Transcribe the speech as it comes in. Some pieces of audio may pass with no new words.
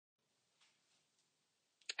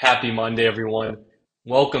Happy Monday, everyone.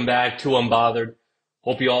 Welcome back to Unbothered.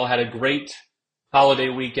 Hope you all had a great holiday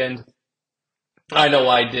weekend. I know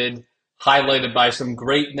I did, highlighted by some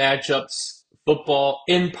great matchups, football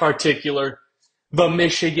in particular. The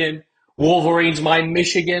Michigan Wolverines, my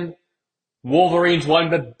Michigan Wolverines won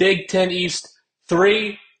the Big Ten East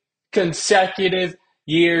 3 consecutive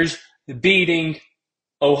years, beating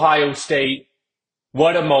Ohio State.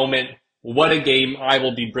 What a moment. What a game. I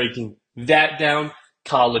will be breaking that down.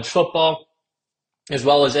 College football, as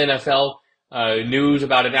well as NFL news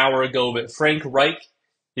about an hour ago. But Frank Reich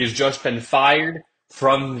has just been fired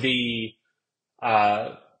from the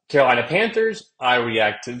Carolina Panthers. I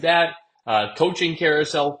react to that. Coaching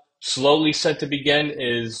carousel slowly set to begin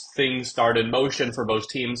as things start in motion for most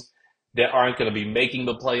teams that aren't going to be making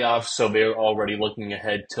the playoffs, so they're already looking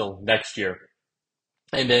ahead till next year.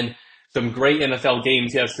 And then some great NFL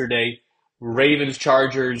games yesterday. Ravens,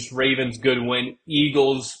 Chargers, Ravens, good win.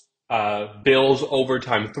 Eagles, Bills,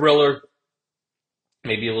 overtime thriller.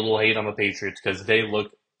 Maybe a little hate on the Patriots because they look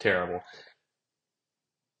terrible.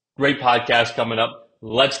 Great podcast coming up.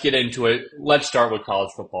 Let's get into it. Let's start with college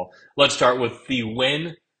football. Let's start with the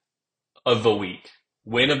win of the week,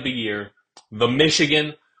 win of the year. The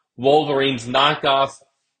Michigan Wolverines knock off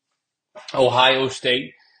Ohio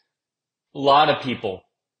State. A lot of people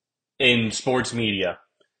in sports media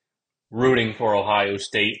rooting for Ohio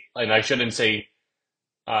State, and I shouldn't say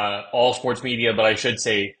all sports media, but I should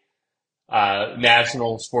say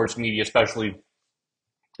national sports media, especially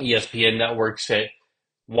ESPN networks, that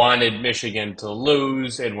wanted Michigan to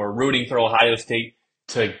lose and were rooting for Ohio State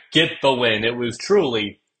to get the win. It was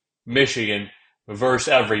truly Michigan versus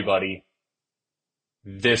everybody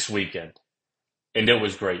this weekend, and it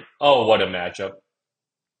was great. Oh, what a matchup.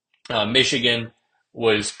 Michigan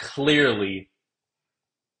was clearly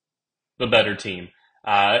the better team.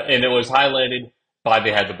 And it was highlighted by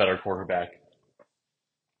they had the better quarterback.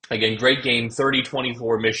 Again, great game,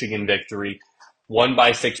 30-24 Michigan victory, won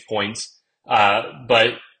by 6 points.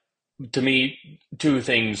 But to me, two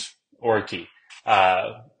things were key.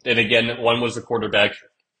 And again, one was the quarterback.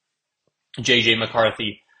 J.J.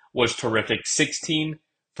 McCarthy was terrific, 16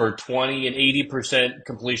 for 20 and 80%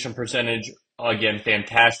 completion percentage. Again,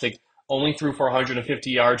 fantastic. Only threw for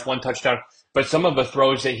 150 yards, one touchdown. But some of the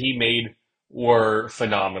throws that he made were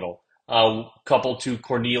phenomenal. A couple to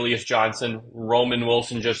Cornelius Johnson, Roman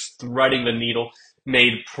Wilson just threading the needle,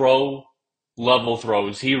 made pro level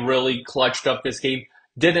throws. He really clutched up this game.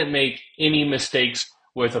 Didn't make any mistakes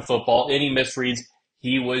with the football, any misreads.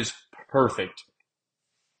 He was perfect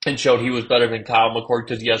and showed he was better than Kyle McCord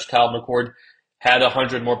because, yes, Kyle McCord had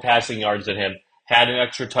 100 more passing yards than him, had an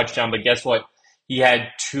extra touchdown, but guess what? He had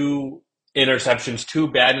two interceptions, two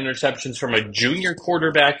bad interceptions from a junior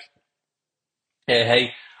quarterback. And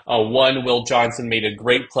hey, one, Will Johnson made a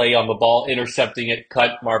great play on the ball, intercepting it,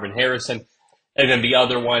 cut Marvin Harrison. And then the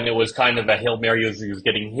other one, it was kind of a Hail Mary as he was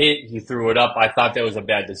getting hit. He threw it up. I thought that was a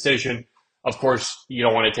bad decision. Of course, you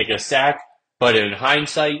don't want to take a sack, but in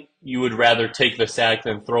hindsight, you would rather take the sack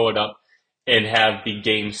than throw it up and have the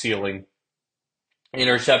game sealing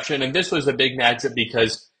interception. And this was a big matchup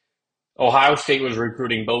because Ohio State was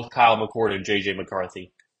recruiting both Kyle McCord and J.J.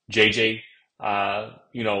 McCarthy. J.J.,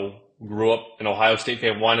 grew up an Ohio State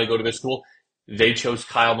fan, wanted to go to this school. They chose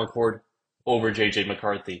Kyle McCord over J.J.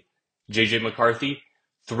 McCarthy. J.J. McCarthy,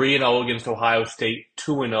 3-0 against Ohio State,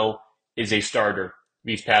 2-0 is a starter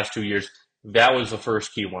these past 2 years. That was the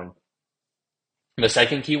first key one. The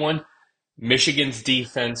second key one, Michigan's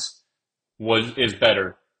defense is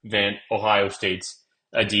better than Ohio State's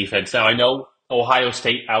defense. Now, I know Ohio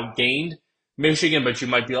State outgained Michigan, but you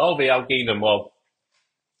might be, oh, they outgained them. Well,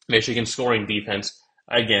 Michigan's scoring defense,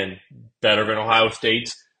 again, better than Ohio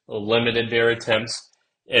State's, limited their attempts.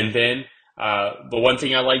 And then the one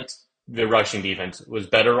thing I liked, the rushing defense was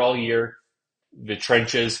better all year. The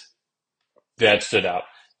trenches, that stood out.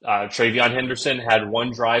 Travion Henderson had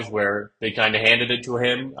one drive where they kind of handed it to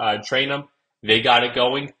him, train him. They got it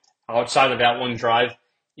going. Outside of that one drive,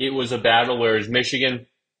 it was a battle, whereas Michigan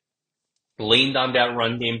leaned on that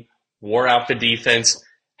run game, wore out the defense,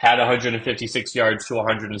 had 156 yards to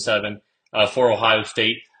 107 for Ohio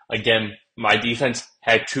State. Again, my defense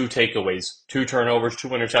had two takeaways, two turnovers, two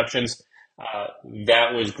interceptions.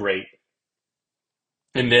 That was great.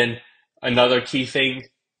 And then another key thing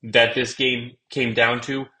that this game came down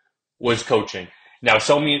to was coaching. Now,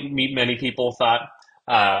 many people thought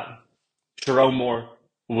Jerome Moore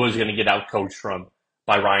was going to get out coached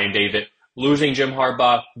by Ryan David. Losing Jim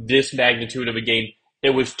Harbaugh, this magnitude of a game,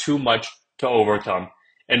 it was too much to overcome.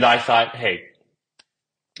 And I thought, hey,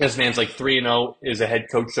 this man's like 3-0, is a head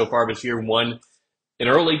coach so far this year, won an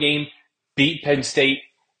early game, beat Penn State,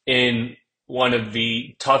 in one of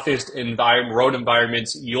the toughest road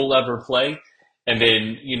environments you'll ever play. And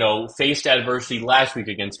then, faced adversity last week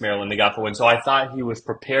against Maryland. They got the win. So I thought he was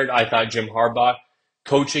prepared. I thought Jim Harbaugh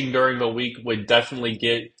coaching during the week would definitely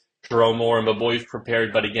get Sherrone Moore and the boys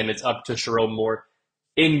prepared. But again, it's up to Sherrone Moore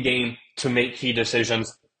in game to make key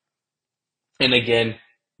decisions. And again,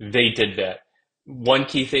 they did that. One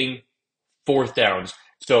key thing, fourth downs.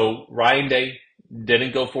 So Ryan Day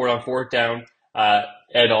didn't go for it on fourth down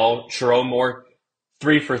at all. Sherrone Moore,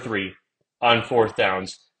 3 for 3 on fourth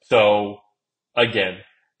downs. So again,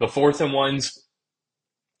 the fourth and ones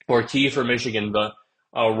were key for Michigan. The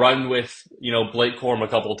run with Blake Corum a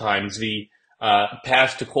couple times. The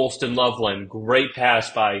pass to Colston Loveland, great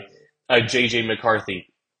pass by J.J. McCarthy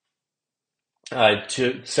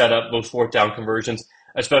to set up those fourth down conversions,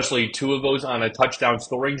 especially two of those on a touchdown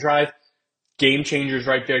scoring drive. Game changers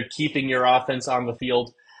right there. Keeping your offense on the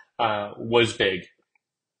field was big.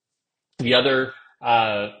 The other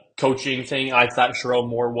coaching thing I thought Sherrone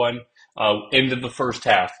Moore won into the first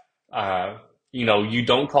half. You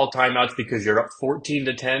don't call timeouts because you're up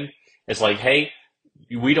 14-10. It's like, hey,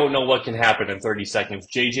 we don't know what can happen in 30 seconds.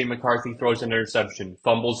 J.J. McCarthy throws an interception,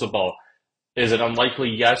 fumbles the ball. Is it unlikely?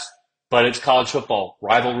 Yes, but it's college football.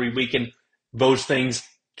 Rivalry weekend. Those things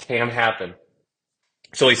can happen.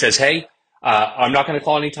 So he says, hey, I'm not going to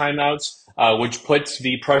call any timeouts, which puts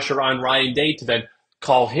the pressure on Ryan Day to then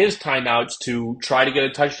call his timeouts to try to get a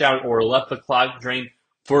touchdown or let the clock drain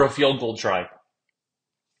for a field goal try.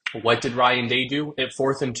 What did Ryan Day do at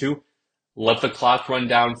 4th and 2? Let the clock run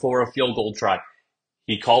down for a field goal try.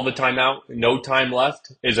 He called the timeout. No time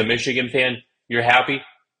left. As a Michigan fan, you're happy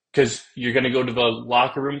because you're going to go to the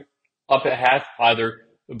locker room up at half either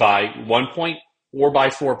by 1 point or by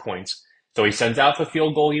 4 points. So he sends out the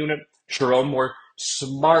field goal unit. Sherrone Moore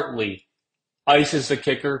smartly ices the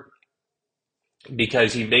kicker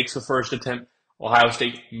because he makes the first attempt. Ohio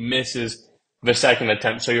State misses the second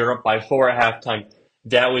attempt. So you're up by 4 at halftime.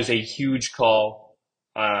 That was a huge call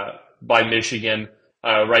by Michigan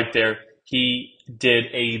right there. He did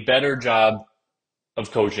a better job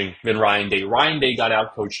of coaching than Ryan Day. Ryan Day got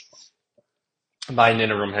out-coached by an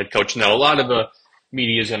interim head coach. Now, a lot of the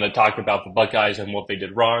media is going to talk about the Buckeyes and what they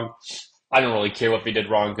did wrong. I don't really care what they did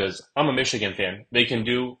wrong because I'm a Michigan fan. They can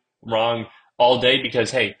do wrong all day because,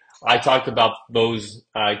 hey, I talked about those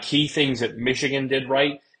key things that Michigan did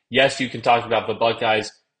right. Yes, you can talk about the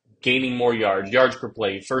Buckeyes gaining more yards per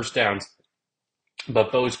play, first downs.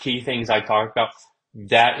 But those key things I talked about,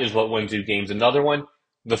 that is what wins you games. Another one,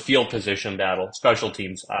 the field position battle, special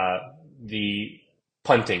teams, the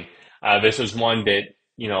punting. This is one that,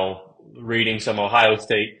 reading some Ohio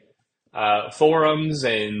State forums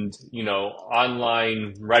and,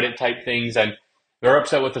 online Reddit type things, and they're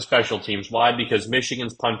upset with the special teams. Why? Because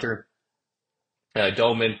Michigan's punter,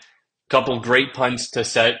 Doman, couple great punts to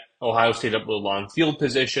set Ohio State up with a long field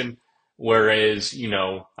position, whereas,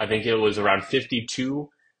 I think it was around 52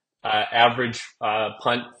 average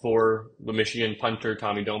punt for the Michigan punter,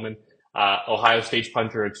 Tommy Doman. Ohio State's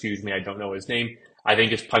punter, I don't know his name. I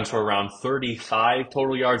think his punts were around 35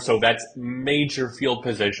 total yards, so that's major field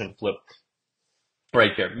position flip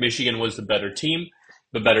right there. Michigan was the better team.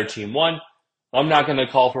 The better team won. I'm not going to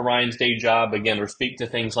call for Ryan's day job again or speak to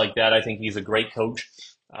things like that. I think he's a great coach.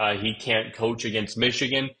 He can't coach against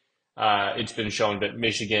Michigan. It's been shown that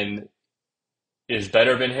Michigan is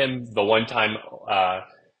better than him. The one time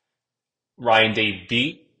Ryan Day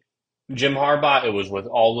beat Jim Harbaugh, it was with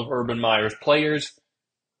all of Urban Meyer's players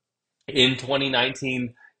in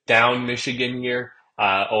 2019, down Michigan year.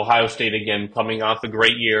 Ohio State, again, coming off a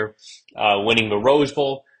great year, winning the Rose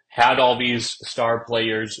Bowl, had all these star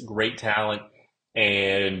players, great talent,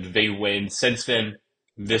 and they win. Since then,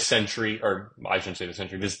 this century, or I shouldn't say this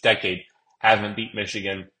century, this decade, haven't beat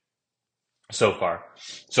Michigan so far.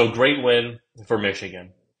 So great win for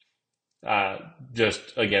Michigan. Just,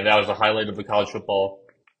 again, that was the highlight of the college football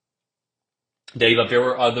day, but there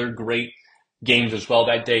were other great games as well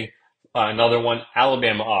that day. Another one,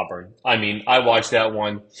 Alabama-Auburn. I watched that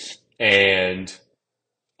one, and,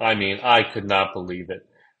 I could not believe it.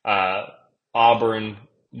 Auburn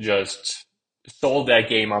just sold that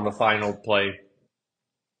game on the final play.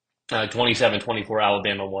 27-24,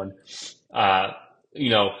 Alabama won.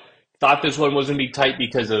 Thought this one was going to be tight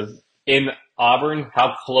because of, in Auburn,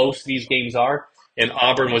 how close these games are, and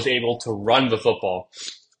Auburn was able to run the football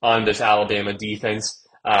on this Alabama defense.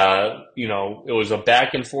 It was a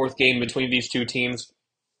back and forth game between these two teams.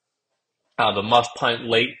 The muff punt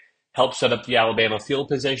late helped set up the Alabama field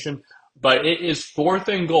position, but it is 4th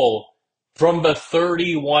and goal from the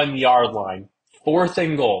 31-yard line. 4th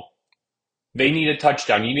and goal. They need a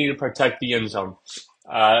touchdown. You need to protect the end zone.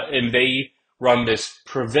 and they run this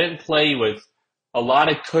prevent play with a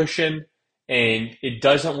lot of cushion, and it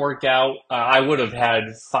doesn't work out. I would have had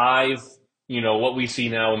five, what we see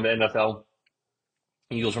now in the NFL,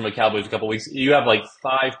 Eagles from the Cowboys a couple weeks. You have like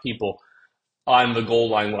five people on the goal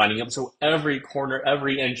line lining up. So every corner,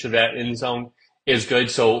 every inch of that end zone is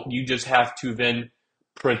good. So you just have to then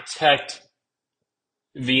protect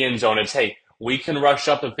the end zone. It's, hey, we can rush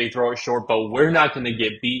up if they throw it short, but we're not going to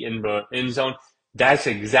get beat in the end zone. That's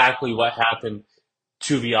exactly what happened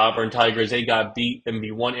to the Auburn Tigers. They got beat in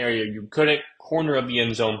the one area you couldn't, corner of the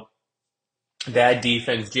end zone. That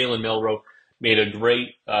defense, Jalen Milroe made a great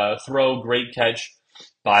throw, great catch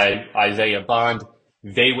by Isaiah Bond.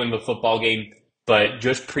 They win the football game. But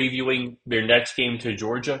just previewing their next game to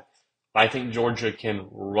Georgia, I think Georgia can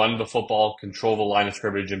run the football, control the line of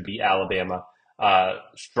scrimmage, and beat Alabama.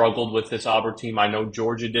 Struggled with this Auburn team. I know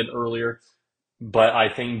Georgia did earlier, but I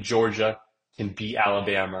think Georgia can beat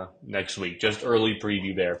Alabama next week. Just early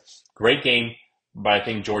preview there. Great game, but I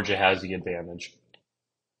think Georgia has the advantage.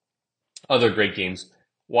 Other great games.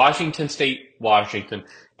 Washington State, Washington.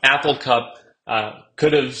 Apple Cup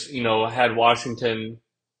could have, had Washington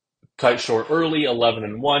cut short early,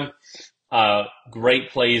 11-1. Great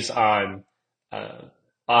plays on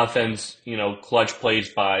offense, clutch plays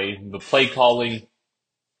by the play calling,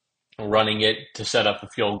 running it to set up the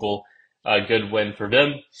field goal. A good win for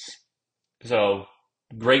them. So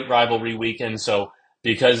great rivalry weekend. So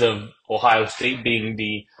because of Ohio State being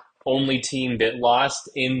the only team that lost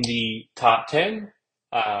in the top 10,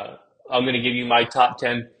 I'm going to give you my top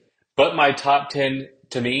 10. But my top 10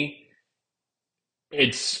 to me,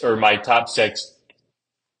 or my top six,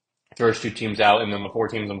 first two teams out, and then the four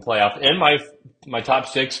teams in the playoff, and my top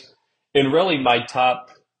six, and really my top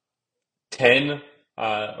 10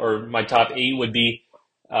 or my top eight would be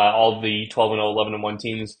all the 12-0, 11-1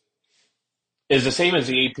 teams, is the same as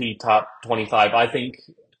the AP top 25. I think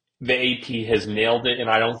the AP has nailed it, and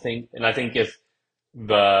I think if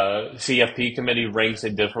the CFP committee ranks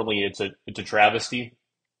it differently, it's a travesty.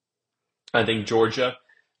 I think Georgia,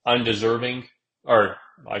 undeserving, or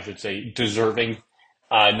I should say deserving.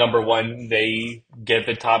 Number one, they get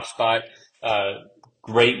the top spot.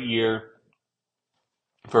 Great year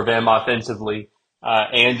for them offensively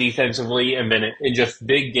and defensively, and then in just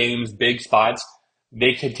big games, big spots,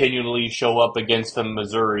 they continually show up against the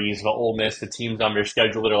Missouris, the Ole Miss, the teams on their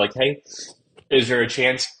schedule that are like, hey, is there a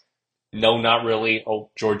chance? No, not really. Oh,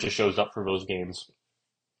 Georgia shows up for those games.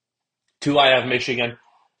 Two, I have Michigan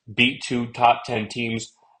beat two top 10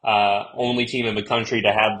 teams. Only team in the country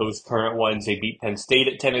to have those current ones. They beat Penn State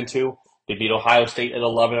at 10-2. They beat Ohio State at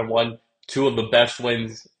 11-1. Two of the best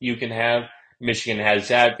wins you can have. Michigan has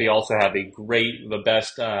that. They also have the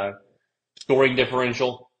best scoring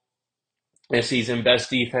differential this season. Best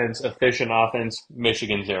defense, efficient offense.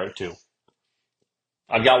 Michigan's there at 2.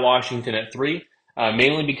 I've got Washington at 3,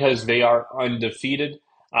 mainly because they are undefeated.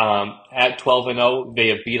 At 12-0, they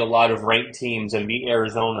have beat a lot of ranked teams and beat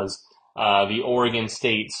Arizona's, the Oregon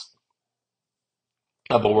States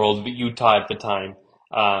of the world. Utah at the time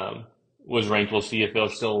was ranked. We'll see if they're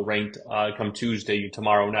still ranked come Tuesday,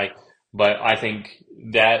 tomorrow night. But I think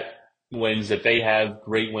that wins that they have,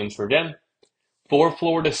 great wins for them. For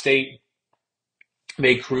Florida State,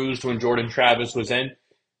 they cruised when Jordan Travis was in.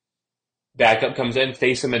 Backup comes in,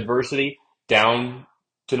 face some adversity, down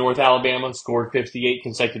to North Alabama, scored 58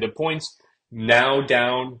 consecutive points. Now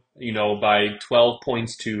down, by 12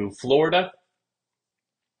 points to Florida.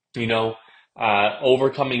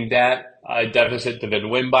 Overcoming that deficit to then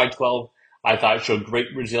win by 12, I thought showed great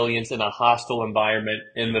resilience in a hostile environment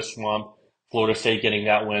in the swamp. Florida State getting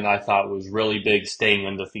that win, I thought was really big, staying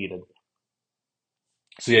undefeated.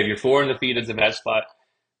 So you have your 4 undefeateds in that spot.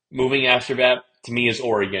 Moving after that, to me, is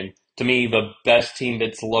Oregon. To me, the best team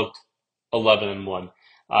that's looked 11-1.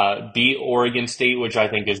 Beat Oregon State, which I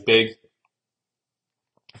think is big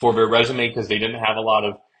for their resume because they didn't have a lot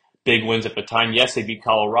of big wins at the time. Yes, they beat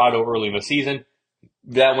Colorado early in the season.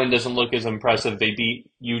 That one doesn't look as impressive. They beat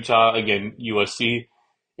Utah. Again, USC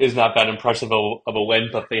is not that impressive of a win,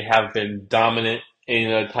 but they have been dominant in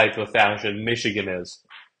a type of fashion. Michigan is,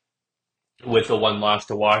 with the one loss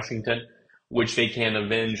to Washington, which they can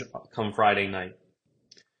avenge come Friday night.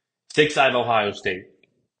 6 out of Ohio State.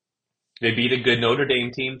 They beat a good Notre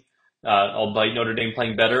Dame team. Albeit Notre Dame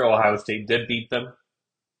playing better, Ohio State did beat them.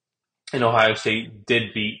 And Ohio State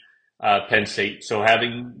did beat Penn State. So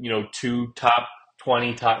having, 2 top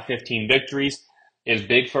 20, top 15 victories is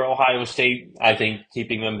big for Ohio State. I think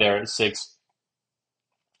keeping them there at 6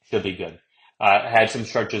 should be good. Had some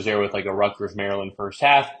stretches there with like a Rutgers, Maryland first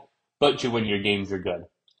half, but you win your games, you're good.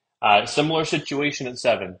 Similar situation at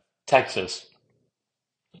 7, Texas.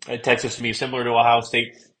 Texas to me, similar to Ohio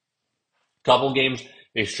State, couple games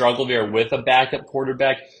they struggled there with a backup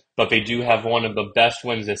quarterback, but they do have one of the best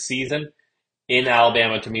wins this season in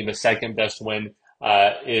Alabama. To me, the second best win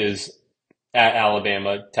is at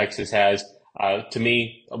Alabama. Texas has. To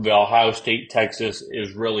me, the Ohio State Texas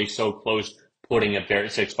is really so close, putting it there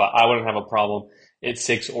at 6 spot. I wouldn't have a problem at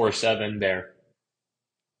 6 or 7 there.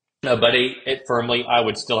 But eight firmly, I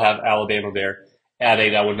would still have Alabama there. At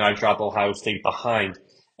 8, I would not drop Ohio State behind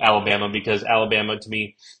Alabama because Alabama, to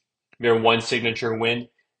me, their one signature win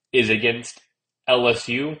is against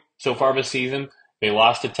LSU so far this season. They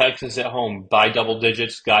lost to Texas at home by double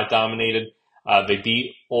digits, got dominated. They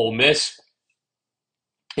beat Ole Miss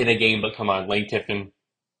in a game, but come on, Lane Kiffin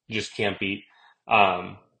just can't beat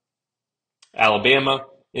um, Alabama.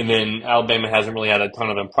 And then Alabama hasn't really had a ton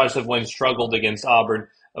of impressive wins. Struggled against Auburn,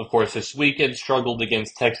 of course, this weekend. Struggled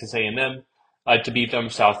against Texas A&M to beat them.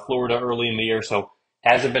 South Florida early in the year, so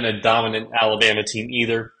hasn't been a dominant Alabama team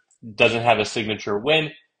either. Doesn't have a signature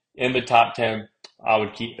win in the top 10. I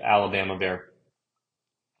would keep Alabama there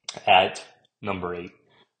at number 8.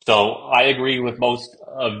 So I agree with most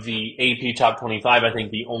of the AP top 25. I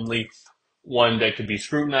think the only one that could be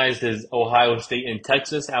scrutinized is Ohio State and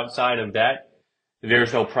Texas. Outside of that,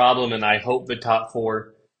 there's no problem, and I hope the top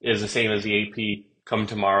 4 is the same as the AP come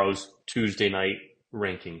tomorrow's Tuesday night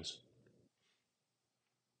rankings.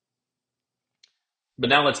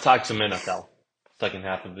 But now let's talk some NFL, second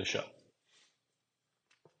half of the show.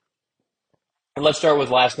 And let's start with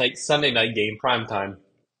last night's Sunday night game, primetime,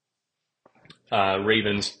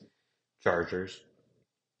 Ravens Chargers.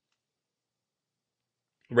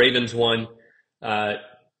 Ravens won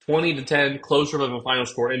 20-10, closer than the final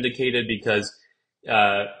score indicated because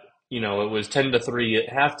it was 10-3 at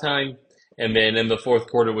halftime, and then in the fourth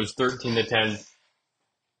quarter was 13-10.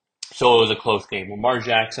 So it was a close game. Lamar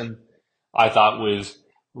Jackson, I thought, was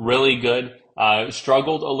really good.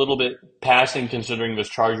 Struggled a little bit passing, considering this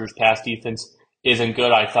Chargers pass defense isn't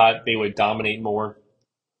good. I thought they would dominate more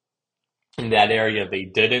in that area. They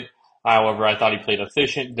didn't. However, I thought he played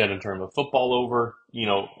efficient, didn't turn the football over.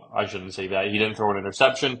 I shouldn't say that. He didn't throw an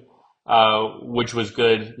interception, which was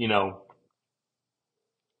good. Needed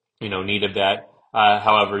that.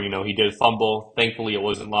 However, he did fumble. Thankfully, it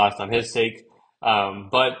wasn't lost on his sake.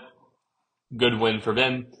 But good win for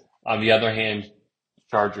them. On the other hand,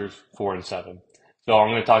 Chargers 4-7. So I'm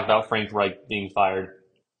going to talk about Frank Reich being fired,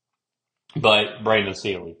 but Brandon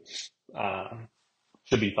Staley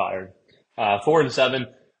should be fired. 4-7.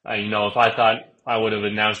 If I thought I would have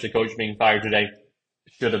announced a coach being fired today,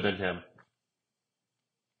 should have been him.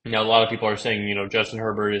 Now, a lot of people are saying, Justin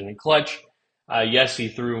Herbert isn't clutch. Yes, he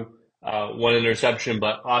threw one interception,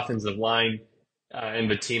 but offensive line and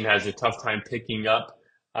the team has a tough time picking up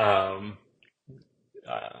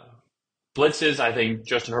blitzes. I think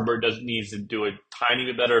Justin Herbert needs to do a tiny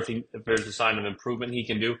bit better if there's a sign of improvement he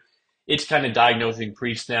can do. It's kind of diagnosing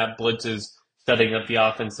pre-snap blitzes, setting up the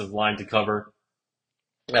offensive line to cover.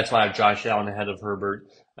 That's why I have Josh Allen ahead of Herbert.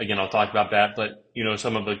 Again, I'll talk about that. But,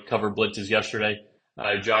 some of the cover blitzes yesterday,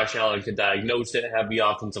 Josh Allen could diagnose it, have the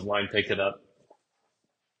offensive line pick it up.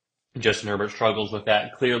 Justin Herbert struggles with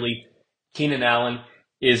that. Clearly, Keenan Allen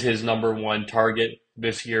is his number one target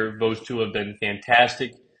this year. Those two have been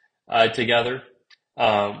fantastic together.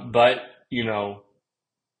 But,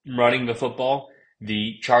 running the football,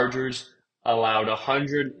 the Chargers allowed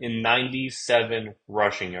 197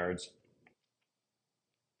 rushing yards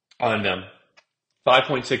on them,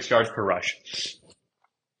 5.6 yards per rush.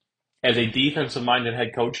 As a defensive-minded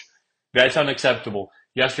head coach, that's unacceptable.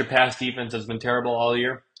 Yes, your pass defense has been terrible all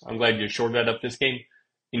year. I'm glad you shorted that up this game,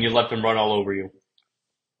 and you let them run all over you.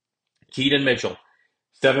 Keaton Mitchell,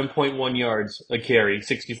 7.1 yards a carry,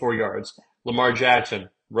 64 yards. Lamar Jackson,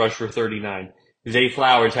 rushed for 39. Zay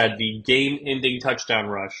Flowers had the game-ending touchdown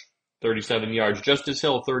rush, 37 yards. Justice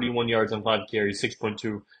Hill, 31 yards on 5 carries,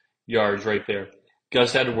 6.2 yards right there.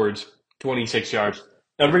 Gus Edwards, 26 yards.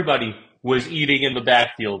 Everybody was eating in the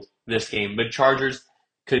backfield this game. The Chargers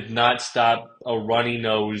could not stop a runny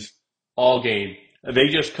nose all game. They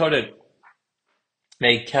just couldn't.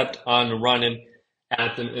 They kept on running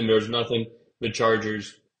at them, and there's nothing the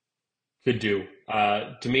Chargers could do.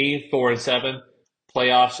 To me, 4-7,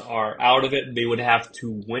 playoffs are out of it. They would have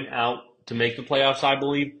to win out to make the playoffs, I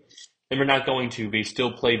believe, and they're not going to. They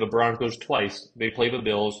still play the Broncos twice. They play the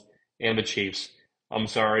Bills and the Chiefs. I'm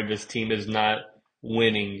sorry, this team is not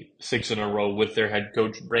winning 6 in a row with their head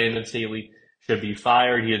coach. Brandon Staley should be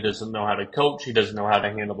fired. He doesn't know how to coach. He doesn't know how to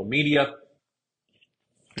handle the media.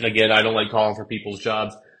 Again, I don't like calling for people's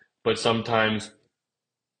jobs, but sometimes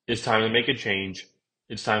it's time to make a change.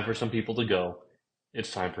 It's time for some people to go.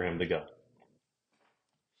 It's time for him to go.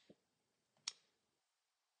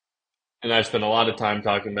 And I spent a lot of time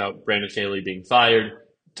talking about Brandon Staley being fired.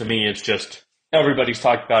 To me, it's just everybody's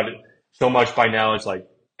talked about it so much by now. It's like,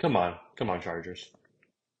 come on, Chargers.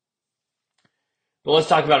 But let's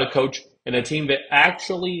talk about a coach and a team that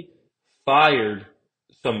actually fired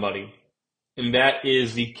somebody, and that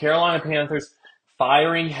is the Carolina Panthers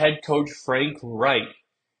firing head coach Frank Reich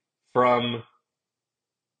from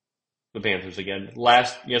the Panthers again.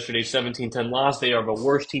 Yesterday's 17-10 loss. They are the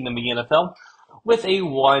worst team in the NFL with a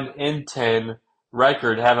 1-10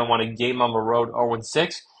 record. Haven't won a game on the road,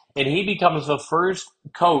 0-6. And he becomes the first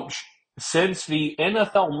coach since the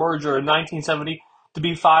NFL merger in 1970 to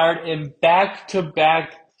be fired in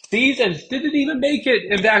back-to-back seasons. Didn't even make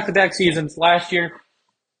it in back-to-back seasons last year.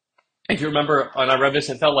 If you remember on our Revis,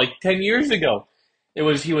 it felt like 10 years ago. He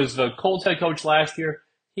was the Colts head coach last year.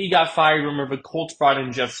 He got fired. Remember, the Colts brought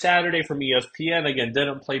in Jeff Saturday from ESPN. Again,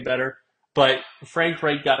 didn't play better. But Frank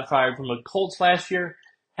Reich got fired from the Colts last year.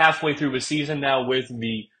 Halfway through the season now with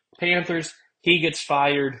the Panthers, he gets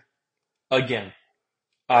fired again.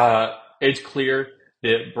 It's clear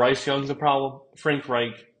that Bryce Young's a problem. Frank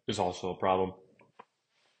Reich is also a problem.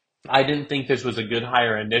 I didn't think this was a good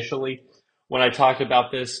hire initially. When I talked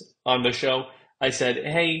about this on the show, I said,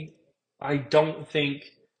 hey, I don't think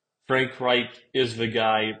Frank Reich is the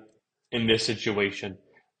guy in this situation.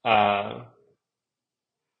 Uh,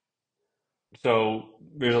 so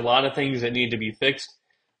there's a lot of things that need to be fixed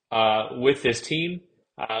with this team.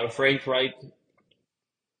 Frank Reich,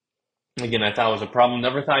 again, I thought was a problem.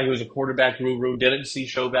 Never thought he was a quarterback guru. Didn't see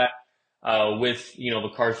Showback with the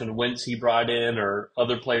Carson Wentz he brought in or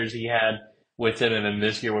other players he had with him, and then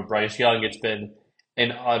this year with Bryce Young, it's been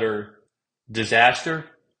an utter disaster.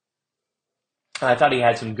 I thought he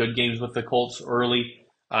had some good games with the Colts early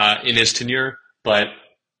in his tenure, but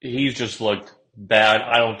he's just looked bad.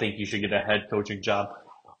 I don't think he should get a head coaching job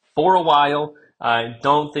for a while. I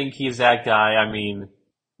don't think he's that guy. I mean,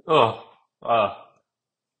 ugh, uh,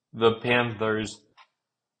 the Panthers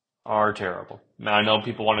are terrible. Now, I know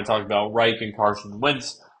people want to talk about Reich and Carson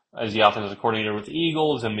Wentz as the offensive coordinator with the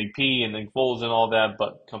Eagles, MVP, and then Foles and all that,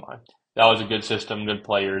 but come on. That was a good system, good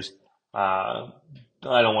players.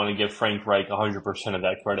 I don't want to give Frank Reich 100% of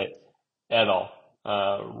that credit at all.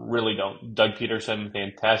 Really don't. Doug Peterson,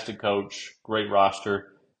 fantastic coach, great roster.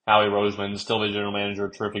 Howie Roseman, still the general manager,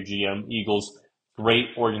 terrific GM. Eagles, great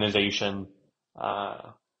organization.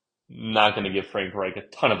 Not going to give Frank Reich a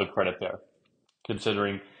ton of the credit there,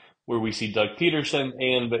 considering where we see Doug Peterson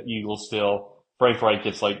and the Eagles still. Frank Reich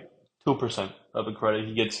gets like 2% of the credit.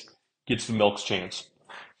 He gets the milk's chance.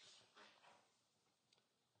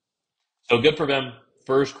 So good for them.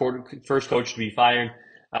 First coach to be fired.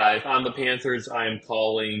 If I'm the Panthers, I am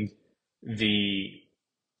calling the.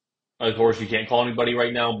 Of course, you can't call anybody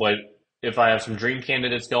right now, but if I have some dream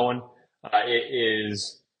candidates going, it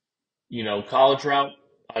is college route.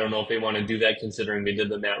 I don't know if they want to do that considering they did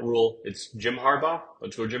the Matt Rule. It's Jim Harbaugh.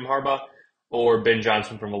 Let's go Jim Harbaugh or Ben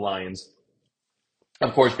Johnson from the Lions.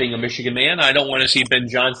 Of course, being a Michigan man, I don't want to see Ben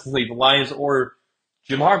Johnson leave the Lions or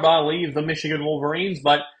Jim Harbaugh leave the Michigan Wolverines,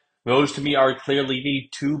 but those to me are clearly the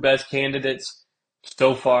two best candidates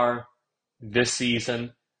so far this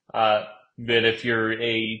season. That if you're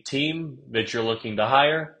a team that you're looking to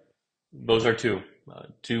hire, those are two.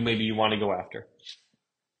 Two maybe you want to go after.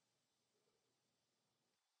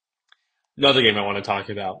 Another game I want to talk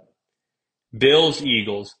about. Bills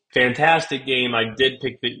Eagles. Fantastic game. I did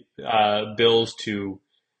pick the Bills to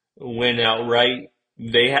win outright.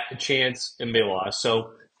 They had a chance and they lost.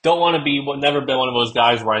 So don't want to be never been one of those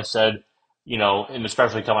guys where I said, and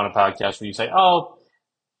especially come on a podcast where you say, oh,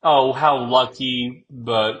 how lucky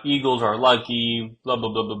the Eagles are lucky, blah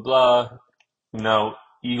blah blah blah blah. No,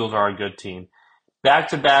 Eagles are a good team. Back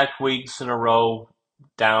to back weeks in a row,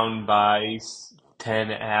 down by 10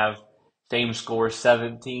 at half. Same score,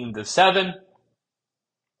 17-7,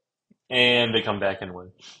 and they come back and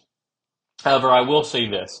win. However, I will say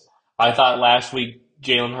this: I thought last week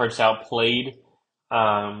Jalen Hurts outplayed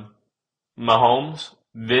um, Mahomes.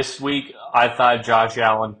 This week, I thought Josh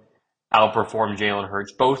Allen outperformed Jalen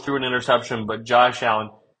Hurts, both through an interception, but Josh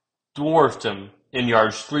Allen dwarfed him in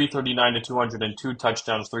yards, 339 to 202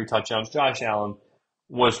 touchdowns, 3 touchdowns. Josh Allen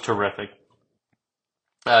was terrific,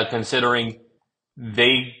 considering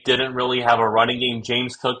they didn't really have a running game.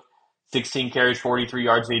 James Cook, 16 carries, 43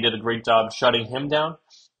 yards. They did a great job shutting him down.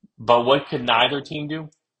 But what could neither team do?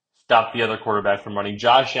 Stop the other quarterback from running.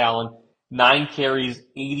 Josh Allen, 9 carries,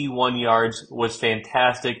 81 yards, was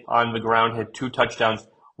fantastic on the ground, had 2 touchdowns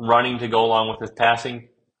running to go along with his passing.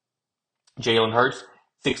 Jalen Hurts,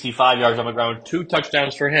 65 yards on the ground, 2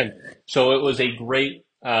 touchdowns for him. So it was a great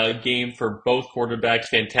game for both quarterbacks.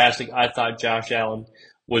 Fantastic. I thought Josh Allen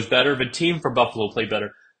was better. The team for Buffalo played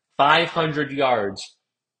better. 500 yards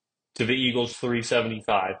to the Eagles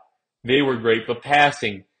 375. They were great, but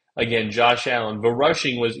passing, again, Josh Allen. The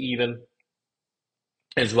rushing was even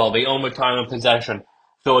as well. They own the time of possession.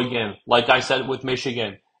 So again, like I said with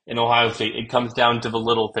Michigan and Ohio State, it comes down to the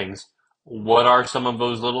little things. What are some of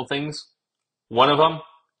those little things? One of them,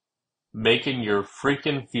 making your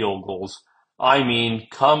freaking field goals. I mean,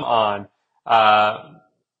 come on.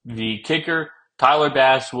 The kicker, Tyler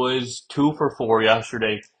Bass, was 2 for 4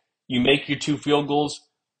 yesterday. You make your 2 field goals.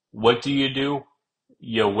 What do?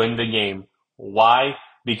 You win the game. Why?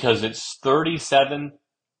 Because it's 37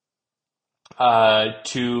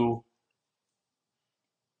 to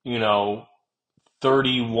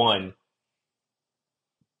 31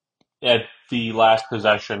 at the last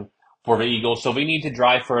possession for the Eagles. So we need to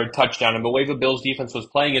drive for a touchdown. And the way the Bills defense was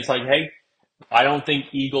playing, it's like, hey, I don't think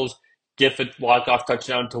Eagles get a walk-off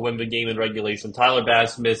touchdown to win the game in regulation. Tyler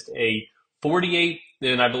Bass missed a 48,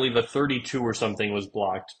 and I believe a 32 or something was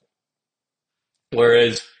blocked.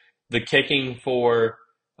 Whereas the kicking for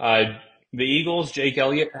the Eagles, Jake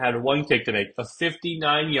Elliott had one kick to make, a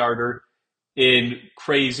 59-yarder in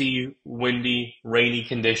crazy, windy, rainy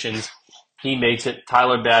conditions. He makes it.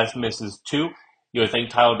 Tyler Bass misses two. You would think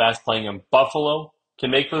Tyler Bass playing in Buffalo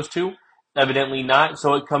can make those two. Evidently not.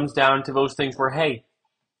 So it comes down to those things where, hey,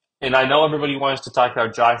 and I know everybody wants to talk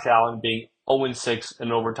about Josh Allen being 0-6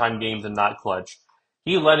 in overtime games and not clutch.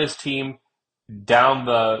 He led his team down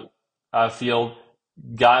the field,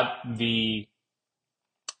 got the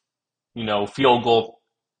field goal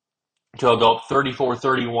to go up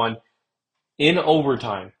 34-31 in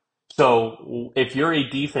overtime. So if you're a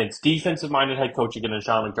defensive-minded head coach again in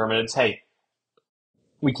Sean McDermott, it's, hey,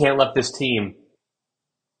 we can't let this team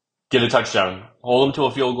get a touchdown. Hold them to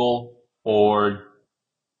a field goal or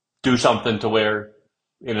do something to where,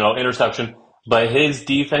 interception. But his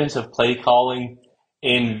defensive play calling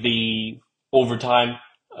in the overtime,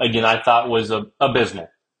 again, I thought was abysmal.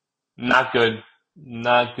 Not good.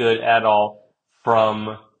 Not good at all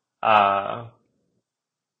from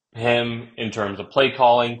him in terms of play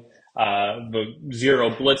calling. The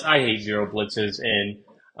zero blitz. I hate zero blitzes in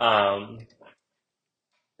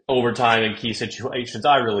overtime and key situations.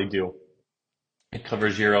 I really do. It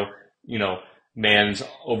covers zero, man's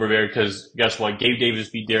over there because guess what? Gabe Davis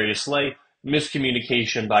beat Darius Slay.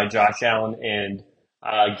 Miscommunication by Josh Allen and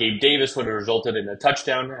Gabe Davis would have resulted in a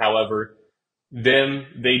touchdown. However,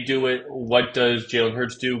 they do it. What does Jalen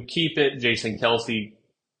Hurts do? Keep it. Jason Kelce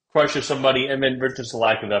crushes somebody, and then there's just a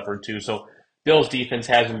lack of effort too. So Bills defense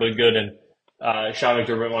hasn't been good, and Sean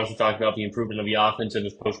McDermott wants to talk about the improvement of the offense in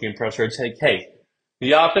his post-game presser. It's like, hey,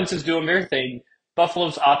 the offense is doing their thing.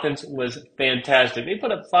 Buffalo's offense was fantastic. They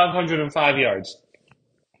put up 505 yards.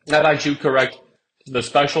 Now that you correct the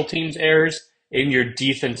special teams errors and your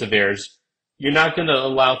defensive errors, you're not going to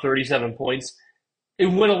allow 37 points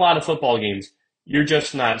and win a lot of football games. You're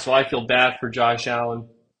just not. So I feel bad for Josh Allen.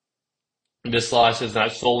 This loss is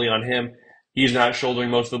not solely on him. He's not shouldering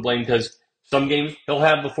most of the blame because some games he'll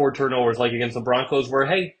have the 4 turnovers, like against the Broncos, where,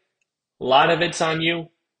 hey, a lot of it's on you.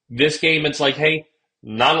 This game, it's like, hey,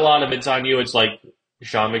 not a lot of it's on you. It's like,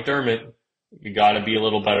 Sean McDermott, you got to be a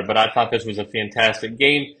little better. But I thought this was a fantastic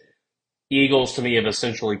game. Eagles, to me, have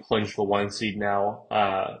essentially clinched the 1 seed now,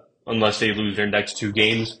 unless they lose their next 2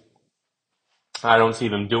 games. I don't see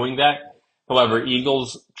them doing that. However,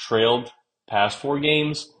 Eagles trailed past 4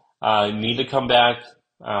 games, need to come back.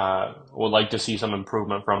 Would like to see some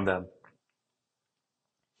improvement from them.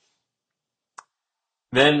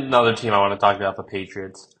 Then another team I want to talk about, the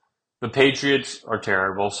Patriots. The Patriots are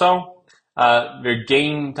terrible. So their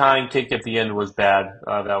game time kick at the end was bad.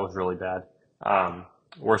 That was really bad.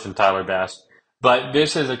 Worse than Tyler Bass. But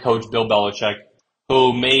this is a coach, Bill Belichick,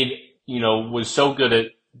 who was so good at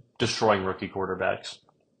destroying rookie quarterbacks.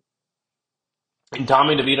 And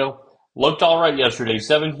Tommy DeVito looked all right yesterday,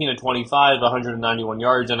 17 to 25, 191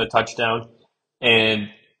 yards and a touchdown. And,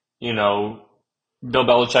 Bill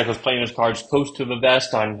Belichick was playing his cards close to the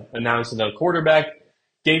vest on announcing the quarterback.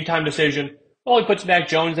 Game time decision. Well, he puts Mac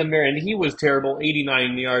Jones in there, and he was terrible,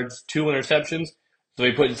 89 yards, 2 interceptions. So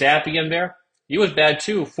he put Zappe in there. He was bad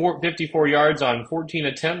too, 54 yards on 14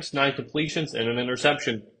 attempts, 9 completions, and an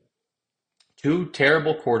interception. 2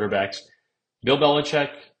 terrible quarterbacks. Bill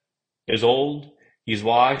Belichick is old. He's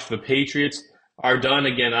washed. The Patriots are done.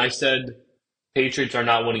 Again, I said Patriots are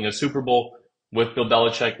not winning a Super Bowl. With Bill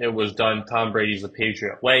Belichick, it was done. Tom Brady's the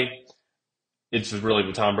Patriot way. It's really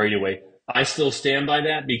the Tom Brady way. I still stand by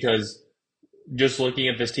that because just looking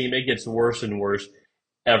at this team, it gets worse and worse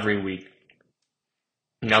every week.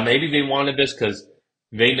 Now, maybe they wanted this because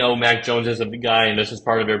They know Mac Jones is a big guy, and this is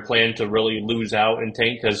part of their plan to really lose out and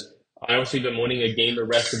tank because I don't see them winning a game the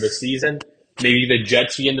rest of the season. Maybe the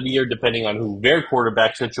Jets the end of the year, depending on who their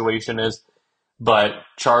quarterback situation is. But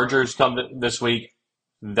Chargers come this week.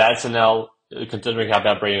 That's an L, considering how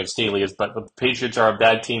bad Brandon Staley is. But the Patriots are a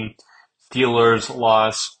bad team. Steelers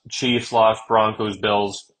lost, Chiefs lost, Broncos,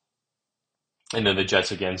 Bills, and then the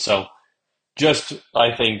Jets again. So just,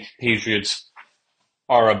 I think Patriots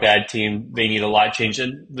are a bad team. They need a lot changed.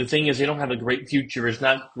 And the thing is, they don't have a great future. There's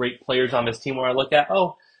not great players on this team where I look at,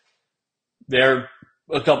 oh, they're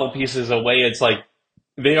a couple pieces away. It's like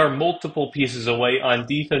they are multiple pieces away on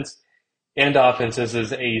defense and offense. This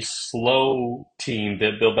is a slow team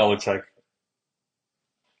that Bill Belichick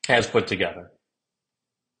has put together.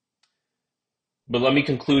 But let me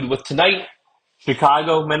conclude with tonight,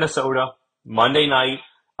 Chicago, Minnesota, Monday night.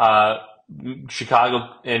 Chicago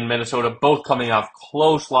and Minnesota both coming off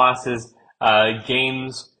close losses,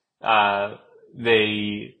 games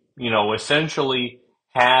they, essentially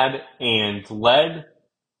had and led,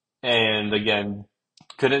 and again,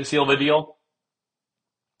 couldn't seal the deal.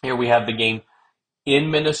 Here we have the game in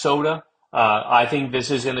Minnesota. I think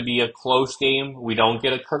this is going to be a close game. We don't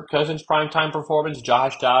get a Kirk Cousins primetime performance.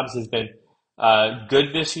 Josh Dobbs has been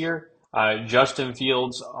good this year. Justin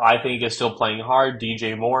Fields, I think, is still playing hard.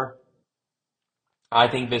 DJ Moore. I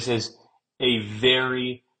think this is a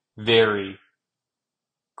very, very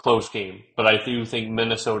close game, but I do think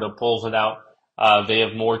Minnesota pulls it out. They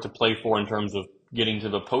have more to play for in terms of getting to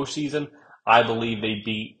the postseason. I believe they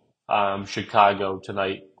beat Chicago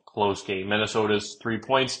tonight. Close game. Minnesota's 3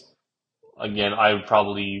 points. Again, I would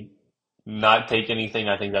probably not take anything.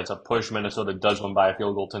 I think that's a push. Minnesota does win by a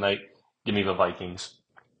field goal tonight. Give me the Vikings.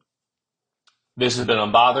 This has been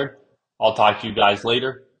Unbothered. I'll talk to you guys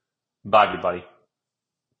later. Bye, everybody.